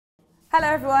Hello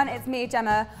everyone, it's me,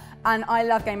 Gemma, and I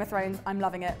love Game of Thrones. I'm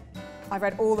loving it. I've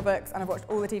read all the books and I've watched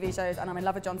all the TV shows and I'm in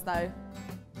love with Jon Snow.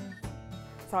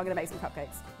 So I'm going to make some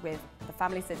cupcakes with the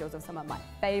family sigils of some of my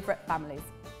favourite families.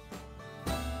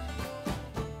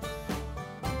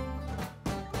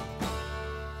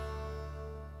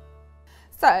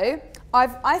 So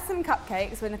I've iced some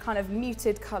cupcakes in a kind of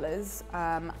muted colours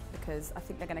because I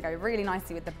think they're going to go really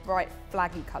nicely with the bright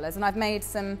flaggy colours, and I've made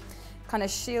some kind of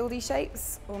shieldy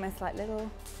shapes, almost like little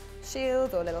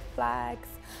shields or little flags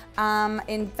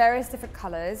in various different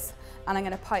colours, and I'm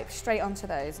going to pipe straight onto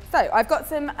those. So I've got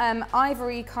some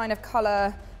ivory kind of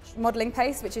colour modelling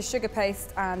paste, which is sugar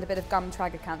paste and a bit of gum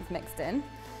tragacanth mixed in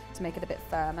to make it a bit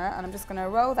firmer, and I'm just going to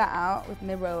roll that out with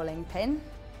my rolling pin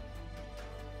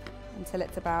until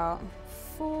it's about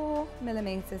 4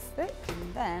 millimetres thick,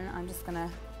 and then I'm just going to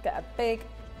get a big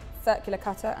circular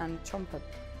cutter and chomp a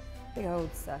big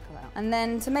old circle out. And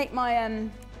then to make my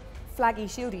flaggy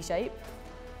shieldy shape,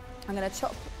 I'm going to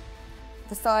chop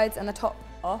the sides and the top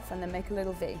off and then make a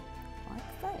little V, like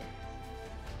so.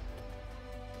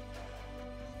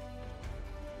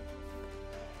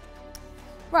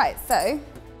 Right, so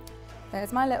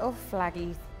there's my little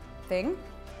flaggy thing,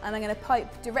 and I'm going to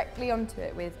pipe directly onto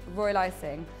it with royal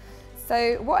icing.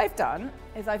 So what I've done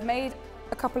is I've made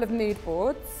a couple of mood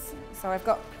boards. So I've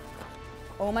got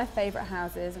all my favourite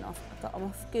houses and I've got them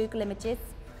off Google Images,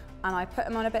 and I put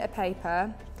them on a bit of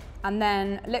paper and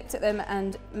then looked at them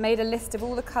and made a list of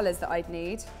all the colours that I'd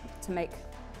need to make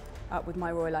up with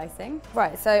my royal icing.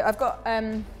 Right, so I've got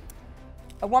a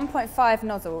 1.5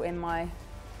 nozzle in my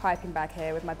piping bag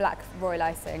here with my black royal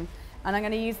icing, and I'm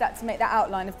going to use that to make that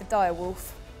outline of the dire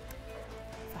wolf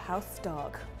for House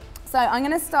Stark. So I'm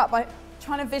going to start by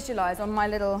trying to visualise on my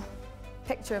little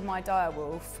picture of my dire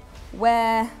wolf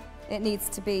where it needs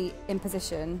to be in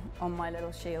position on my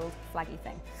little shield flaggy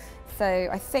thing. So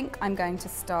I think I'm going to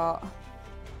start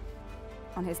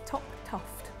on his top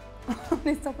tuft, on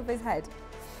his top of his head,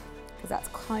 because that's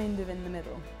kind of in the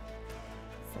middle.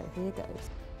 So here goes.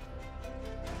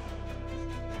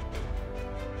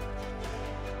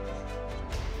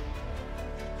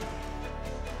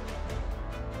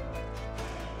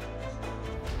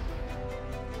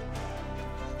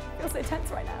 I feel so tense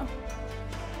right now.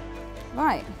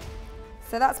 Right,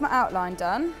 so that's my outline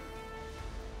done,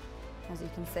 as you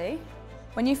can see.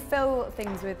 When you fill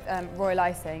things with royal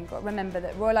icing, you've got to remember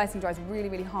that royal icing dries really,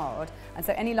 really hard, and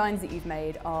so any lines that you've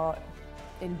made are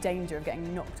in danger of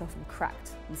getting knocked off and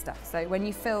cracked and stuff. So when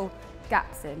you fill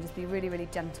gaps in, just be really, really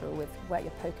gentle with where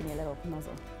you're poking your little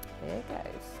nozzle. Here it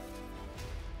goes.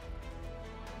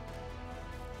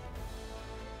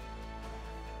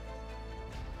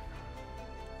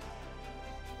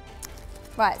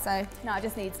 Right, so now it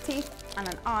just needs teeth and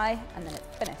an eye, and then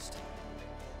it's finished.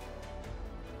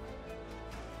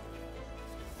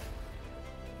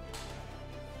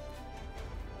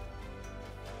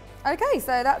 Okay,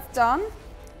 so that's done,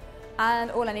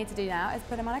 and all I need to do now is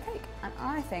put him on a cake, and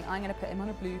I think I'm going to put him on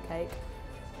a blue cake.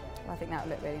 I think that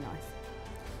would look really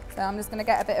nice. So I'm just going to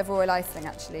get a bit of royal icing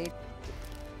actually,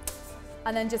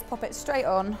 and then just pop it straight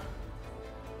on,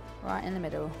 right in the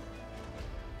middle.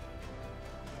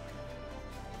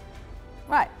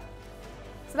 Right,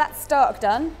 so that's Stark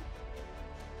done.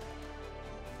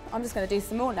 I'm just going to do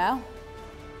some more now.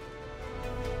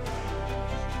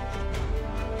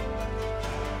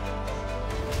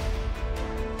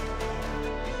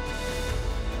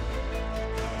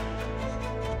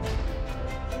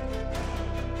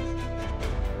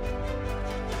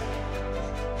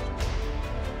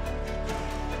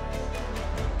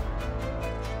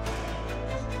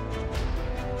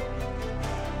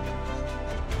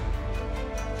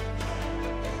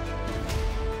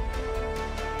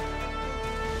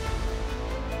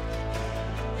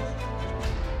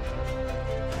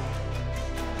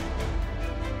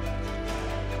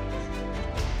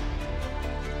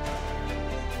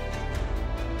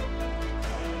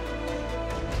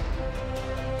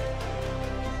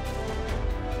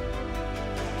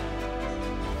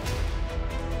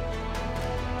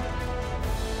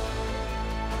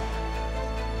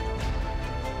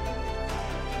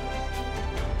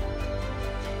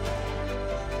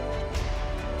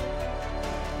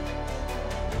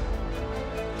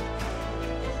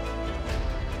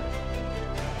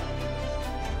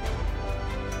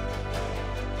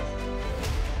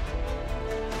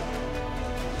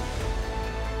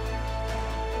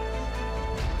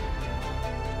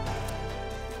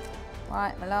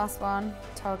 Right, my last one,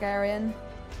 Targaryen.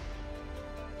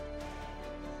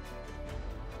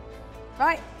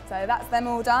 Right, so that's them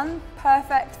all done.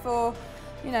 Perfect for,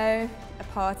 you know, a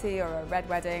party or a red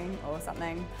wedding or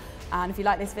something. And if you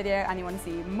like this video and you want to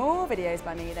see more videos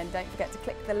by me, then don't forget to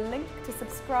click the link to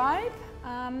subscribe.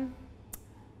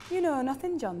 You know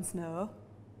nothing, Jon Snow.